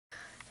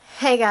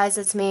Hey guys,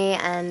 it's me,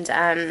 and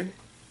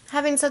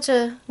having such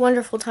a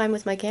wonderful time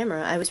with my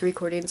camera. I was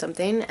recording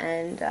something,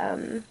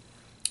 and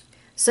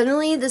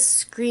suddenly the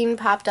screen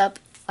popped up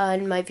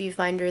on my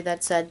viewfinder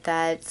that said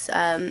that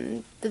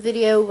the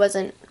video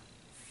wasn't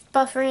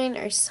buffering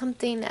or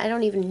something. I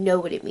don't even know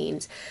what it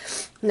means.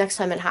 Next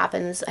time it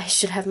happens, I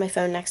should have my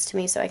phone next to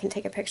me so I can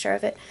take a picture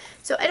of it.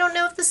 So I don't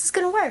know if this is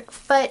gonna work,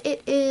 but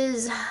it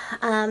is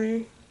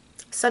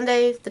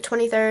Sunday, the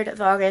 23rd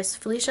of August.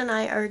 Felicia and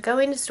I are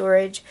going to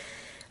storage.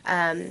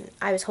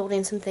 I was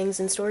holding some things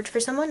in storage for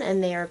someone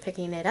and they are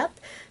picking it up,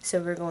 so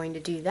we're going to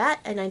do that,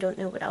 and I don't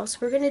know what else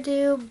we're going to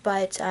do,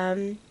 but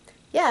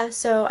yeah,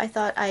 so I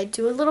thought I'd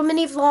do a little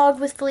mini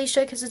vlog with Felicia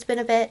because it's been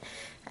a bit,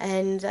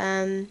 and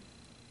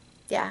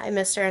yeah, I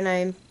missed her, and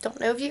I don't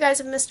know if you guys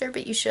have missed her,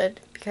 but you should,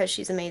 because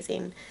she's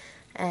amazing,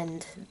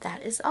 and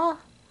that is all.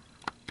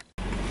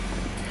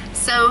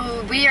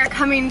 So we are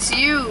coming to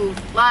you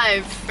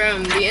live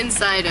from the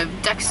inside of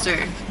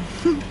Dexter.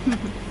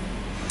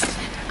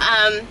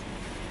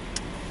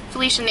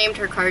 Felicia named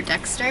her car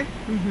Dexter.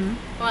 Mm-hmm.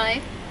 Why?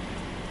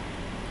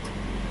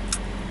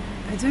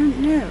 I don't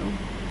know.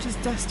 Just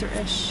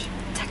Dexter-ish.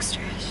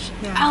 Dexter-ish.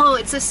 Yeah. Oh,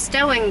 it's a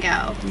stow and go.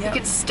 Yep. You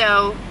could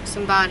stow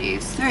some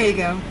bodies. There you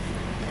go.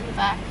 In the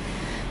back.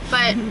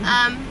 But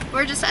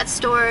we're just at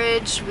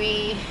storage.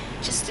 We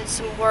just did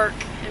some work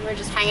and we're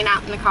just hanging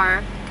out in the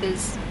car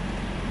because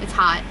it's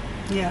hot.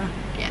 Yeah.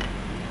 Yeah.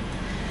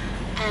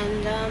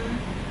 And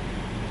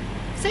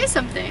say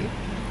something.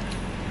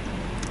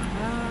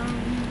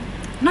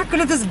 I'm not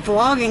good at this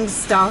vlogging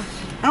stuff.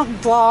 I don't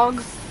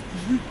vlog.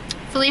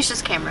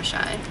 Felicia's camera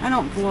shy. I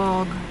don't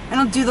vlog. I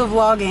don't do the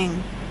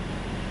vlogging.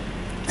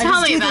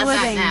 Tell me about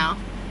that now.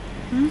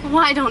 Hmm?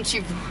 Why don't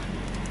you vlog?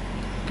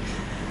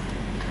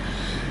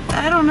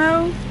 I don't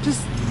know.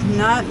 Just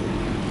not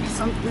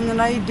something that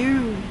I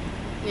do.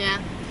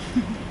 Yeah.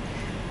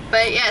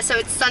 But yeah, so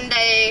it's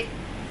Sunday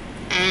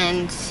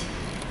and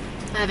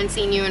I haven't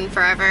seen you in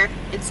forever,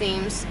 it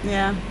seems.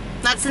 Yeah.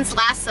 Not since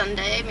last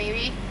Sunday,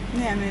 maybe.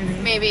 Yeah, maybe.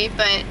 Maybe,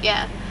 but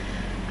yeah.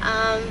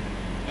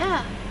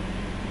 Yeah.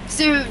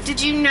 So,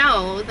 did you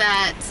know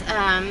that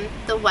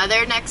the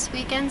weather next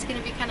weekend's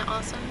gonna be kind of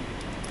awesome?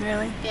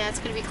 Really? Yeah, it's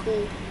gonna be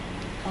cool.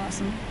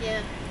 Awesome.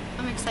 Yeah,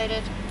 I'm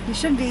excited. You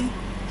should be.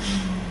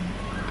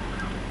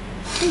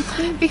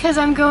 Because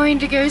I'm going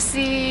to go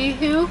see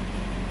who?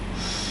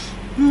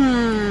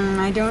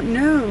 I don't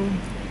know.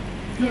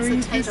 Who Here's are the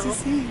you supposed title. to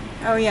see?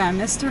 Oh yeah,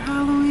 Mr.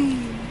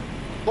 Halloween.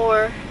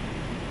 Or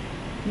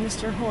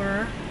Mr.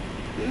 Horror.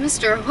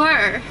 Mr.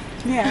 Horror.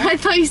 Yeah. I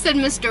thought you said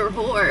Mr.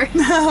 Whore.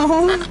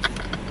 No.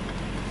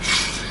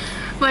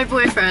 My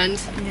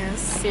boyfriend.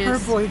 Yes. Yes. Her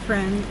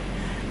boyfriend.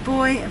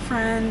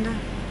 Boyfriend.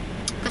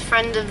 The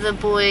friend of the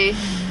boy.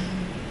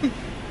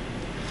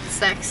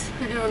 Sex.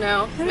 I don't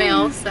know.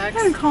 Male sex. I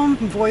don't call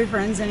them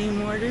boyfriends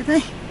anymore, do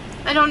they?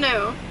 I don't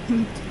know.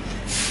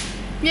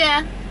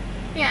 Yeah.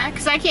 Yeah,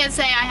 because I can't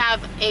say I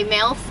have a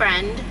male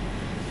friend.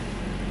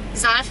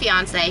 He's not a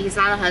fiance. He's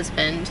not a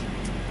husband.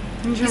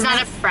 He's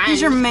not a friend. He's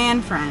your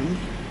man friend.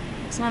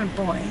 It's not a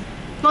boy.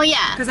 Well,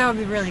 yeah. Because that would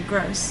be really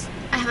gross.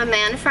 I have a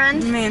man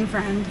friend. Man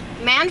friend.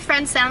 Man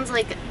friend sounds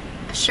like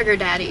a sugar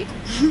daddy.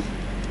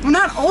 Well,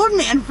 not old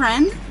man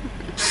friend.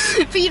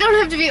 But you don't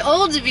have to be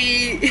old to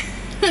be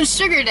a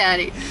sugar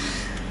daddy.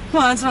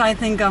 Well, that's what I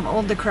think of.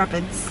 Old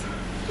decrepits.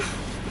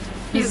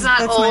 He's not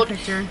that's old. My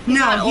picture. He's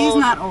no, not he's old.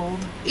 not old.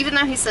 Even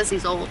though he says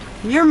he's old.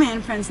 Your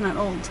man friend's not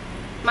old.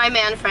 My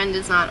man friend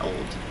is not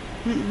old.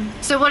 Mm-mm.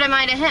 So what am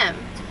I to him?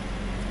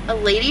 A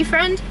lady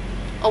friend?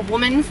 A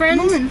woman friend?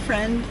 Woman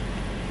friend.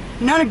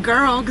 Not a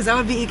girl, because that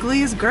would be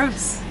equally as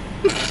gross.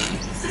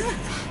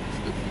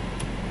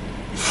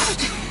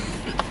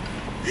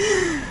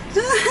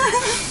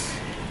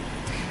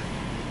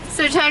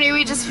 So Tony,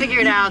 we just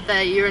figured out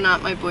that you're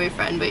not my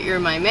boyfriend, but you're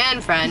my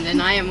man friend,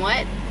 and I am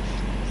what?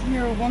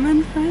 You're a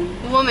woman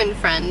friend? Woman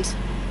friend.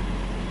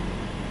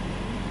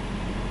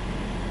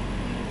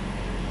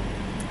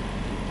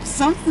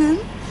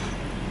 Something.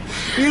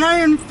 You're not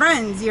even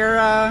friends. You're,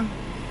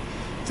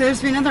 so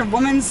there's been another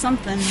woman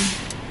something.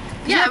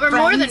 Yeah, You're we're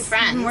more than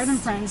friends. More than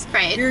friends.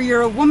 Right.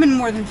 You're a woman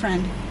more than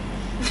friend.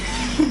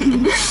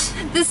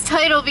 This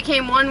title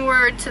became one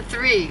word to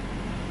 3.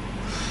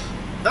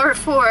 Or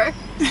 4.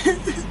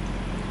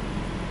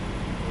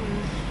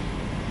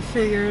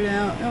 Figure it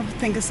out. I'll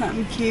think of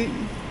something cute.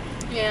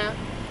 Yeah.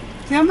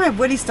 See, all my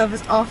witty stuff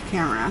is off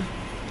camera.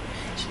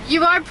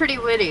 You are pretty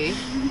witty,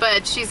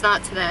 but she's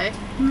not today.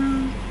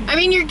 No. I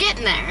mean, you're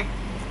getting there.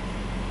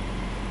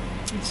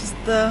 It's just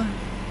the...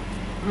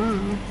 I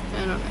don't know.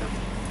 I don't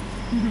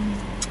know.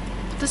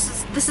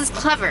 This is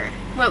clever,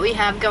 what we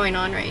have going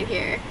on right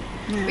here.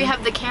 Yeah. We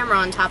have the camera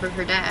on top of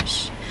her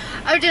dash.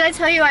 Oh, did I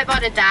tell you I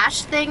bought a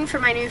dash thing for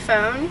my new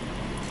phone?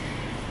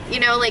 You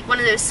know, like one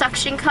of those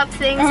suction cup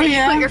things that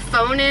you put your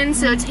phone in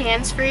so it's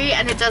hands-free,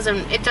 and it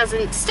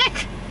doesn't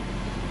stick.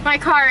 My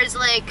car is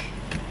like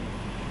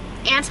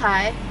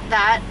anti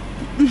that.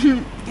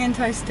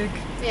 Anti-stick.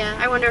 Yeah,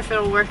 I wonder if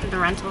it'll work in the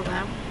rental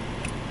though.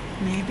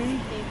 Maybe.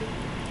 Maybe.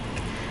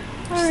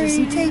 Just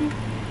some tape.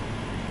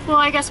 Well,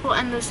 I guess we'll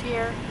end this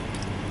here.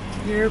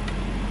 Yep.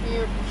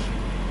 Yep.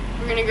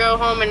 We're gonna go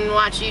home and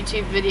watch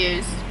YouTube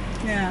videos.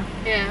 Yeah.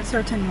 Yeah.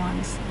 Certain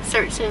ones.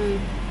 Certain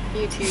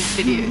YouTube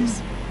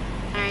videos.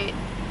 Alright.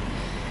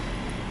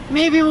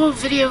 Maybe we'll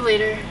video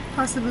later.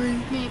 Possibly.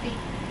 Maybe.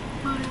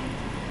 Bye.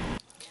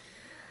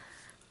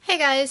 Hey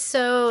guys,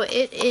 so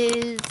it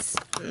is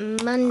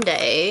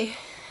Monday.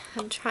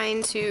 I'm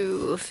trying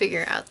to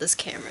figure out this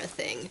camera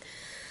thing.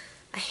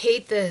 I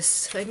hate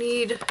this. I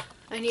need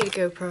a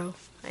GoPro.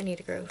 I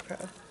need a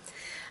GoPro.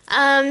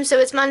 So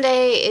it's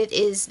Monday. It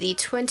is the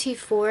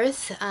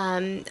 24th.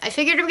 I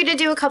figured I'm gonna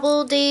do a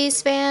couple days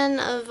span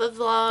of a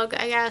vlog,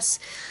 I guess,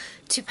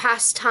 to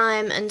pass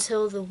time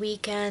until the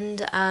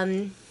weekend.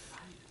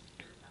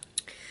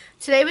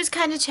 Today was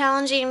kind of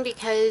challenging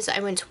because I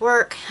went to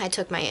work, I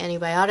took my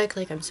antibiotic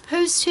like I'm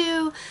supposed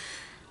to,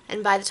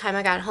 and by the time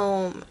I got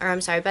home, or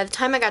I'm sorry, by the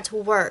time I got to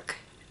work,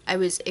 I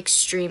was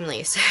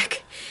extremely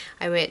sick.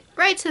 I went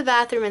right to the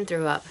bathroom and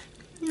threw up.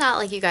 Not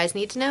like you guys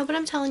need to know, but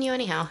I'm telling you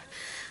anyhow.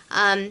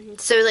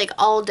 So like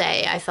all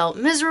day I felt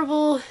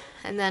miserable,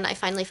 and then I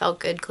finally felt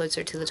good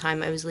closer to the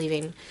time I was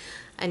leaving,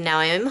 and now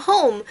I am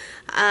home.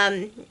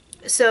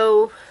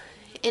 So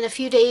in a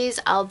few days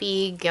I'll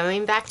be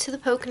going back to the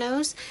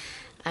Poconos.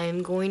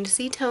 I'm going to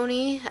see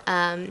Tony,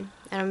 and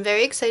I'm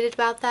very excited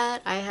about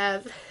that. I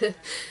have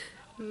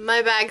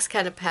my bag's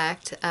kind of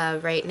packed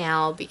right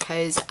now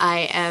because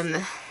I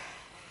am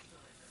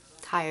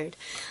tired,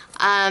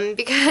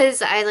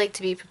 because I like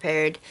to be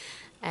prepared,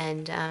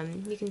 and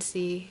you can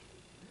see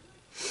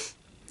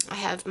I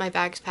have my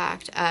bags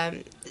packed.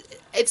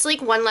 It's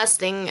like one less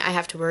thing I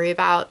have to worry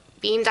about.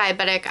 Being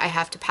diabetic, I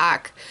have to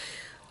pack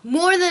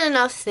more than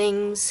enough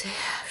things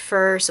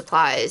for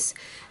supplies.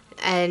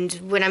 And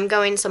when I'm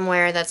going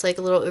somewhere that's like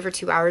a little over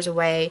 2 hours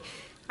away,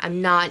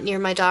 I'm not near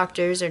my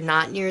doctors or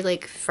not near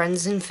like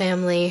friends and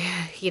family,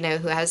 you know,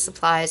 who has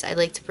supplies. I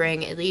like to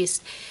bring at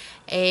least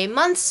a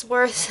month's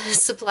worth of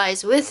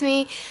supplies with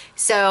me.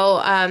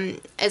 So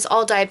as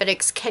all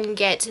diabetics can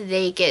get,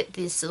 they get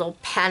this little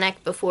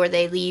panic before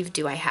they leave.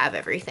 Do I have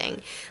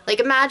everything? Like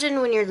imagine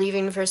when you're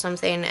leaving for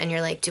something and you're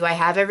like, do I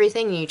have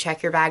everything? And you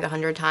check your bag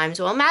 100 times.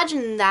 Well,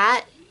 imagine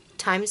that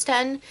times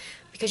 10,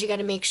 because you got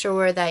to make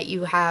sure that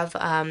you have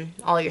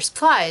all your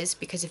supplies,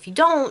 because if you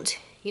don't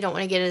want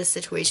to get in a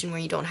situation where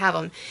you don't have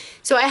them.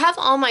 So I have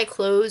all my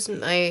clothes,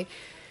 my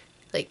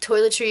like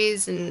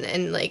toiletries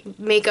and like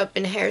makeup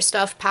and hair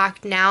stuff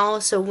packed now,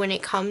 so when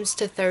it comes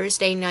to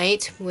Thursday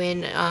night,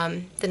 when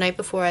the night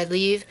before I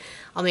leave,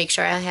 I'll make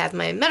sure I have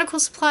my medical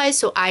supplies,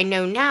 so I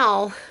know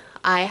now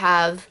I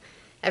have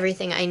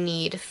everything I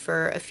need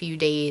for a few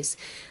days.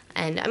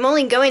 And I'm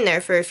only going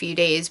there for a few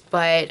days,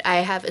 but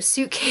I have a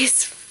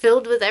suitcase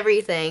filled with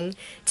everything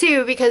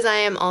too, because I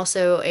am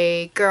also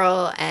a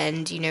girl,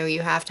 and you know,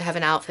 you have to have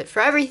an outfit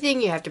for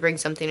everything. You have to bring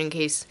something in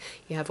case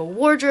you have a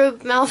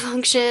wardrobe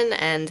malfunction,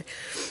 and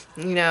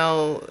you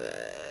know,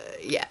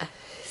 yeah.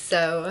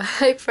 So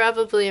I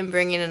probably am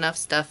bringing enough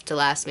stuff to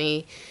last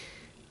me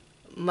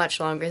much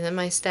longer than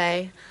my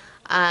stay.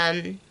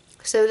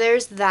 So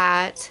there's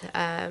that.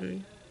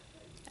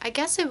 I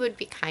guess it would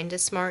be kind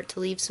of smart to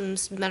leave some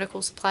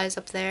medical supplies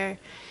up there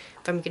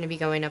if I'm going to be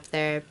going up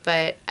there,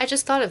 but I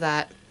just thought of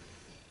that.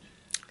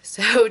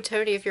 So,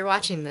 Tony, if you're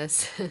watching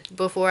this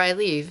before I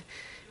leave,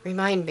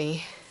 remind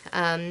me.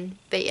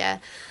 But yeah,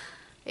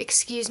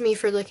 excuse me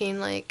for looking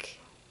like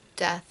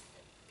death,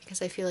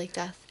 because I feel like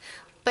death.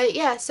 But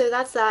yeah, so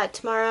that's that.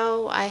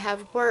 Tomorrow I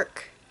have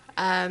work.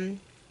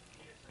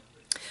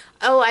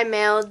 Oh, I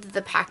mailed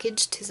the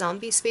package to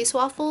Zombie Space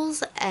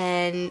Waffles,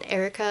 and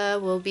Erica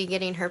will be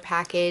getting her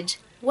package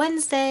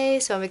Wednesday,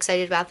 so I'm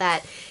excited about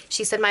that.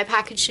 She said my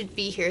package should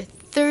be here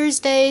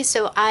Thursday,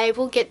 so I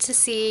will get to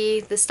see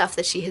the stuff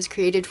that she has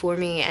created for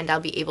me, and I'll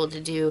be able to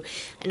do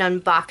an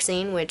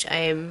unboxing, which I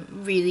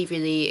am really,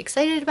 really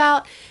excited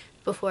about,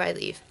 before I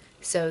leave.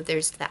 So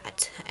there's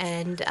that.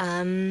 And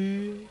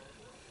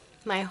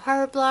my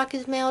horror block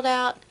is mailed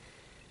out,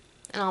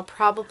 and I'll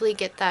probably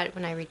get that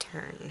when I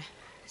return.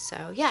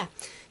 So yeah,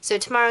 so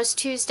tomorrow's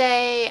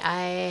Tuesday.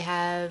 I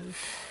have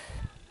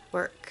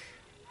work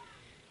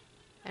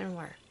and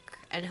work,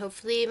 and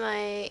hopefully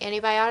my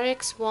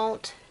antibiotics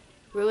won't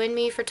ruin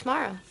me for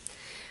tomorrow.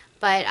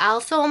 But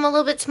I'll film a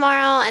little bit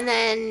tomorrow, and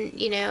then,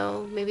 you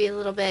know, maybe a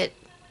little bit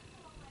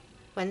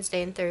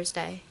Wednesday and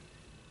Thursday.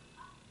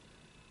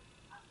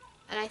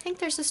 And I think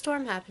there's a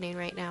storm happening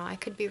right now. I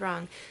could be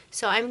wrong.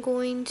 So I'm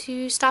going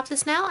to stop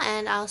this now,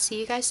 and I'll see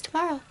you guys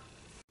tomorrow.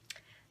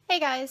 Hey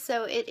guys,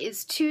 so it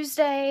is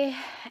Tuesday,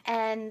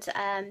 and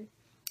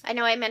I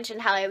know I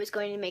mentioned how I was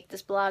going to make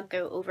this blog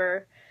go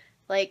over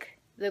like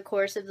the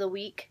course of the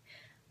week,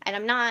 and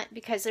I'm not,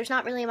 because there's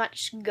not really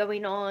much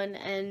going on,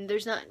 and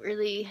there's not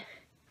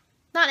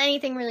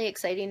anything really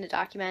exciting to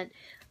document,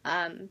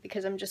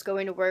 because I'm just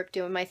going to work,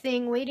 doing my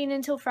thing, waiting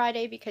until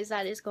Friday, because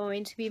that is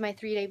going to be my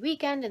 3-day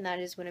weekend, and that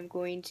is when I'm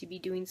going to be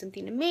doing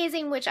something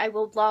amazing, which I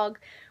will vlog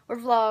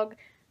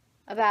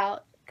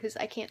about, because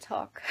I can't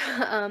talk.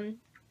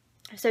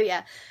 So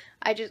yeah,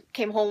 I just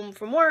came home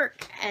from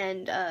work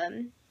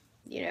and,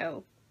 you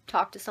know,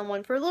 talked to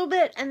someone for a little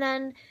bit, and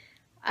then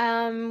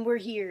we're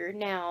here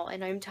now,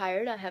 and I'm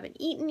tired. I haven't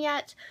eaten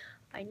yet.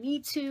 I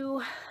need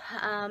to.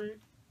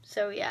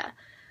 So yeah,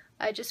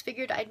 I just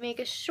figured I'd make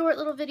a short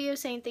little video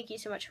saying thank you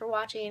so much for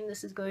watching.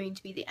 This is going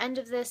to be the end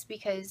of this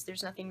because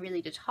there's nothing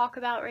really to talk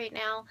about right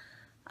now.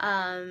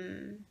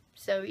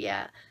 So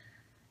yeah.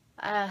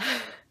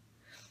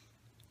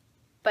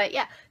 But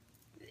yeah,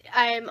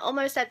 I'm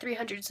almost at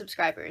 300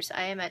 subscribers.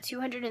 I am at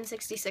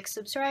 266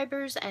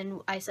 subscribers,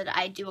 and I said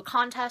I'd do a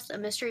contest, a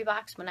mystery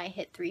box, when I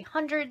hit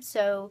 300,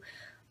 so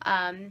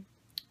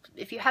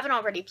if you haven't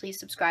already, please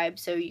subscribe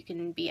so you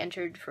can be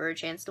entered for a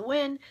chance to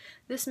win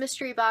this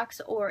mystery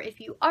box, or if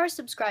you are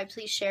subscribed,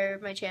 please share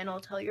my channel,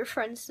 tell your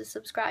friends to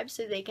subscribe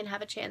so they can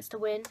have a chance to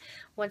win.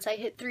 Once I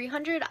hit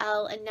 300,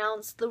 I'll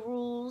announce the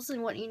rules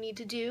and what you need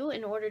to do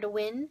in order to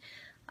win.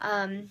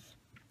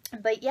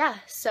 But yeah,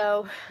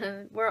 so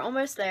we're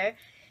almost there.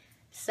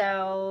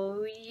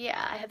 So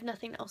yeah, I have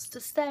nothing else to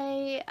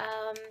say,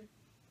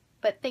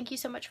 but thank you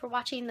so much for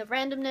watching the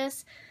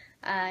randomness.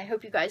 I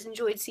hope you guys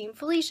enjoyed seeing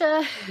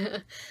Felicia,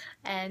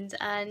 and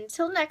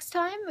until next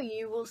time,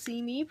 you will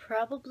see me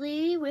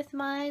probably with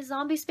my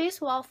zombie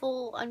space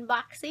waffle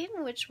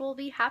unboxing, which will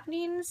be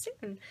happening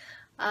soon.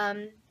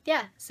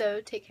 Yeah,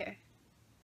 so take care.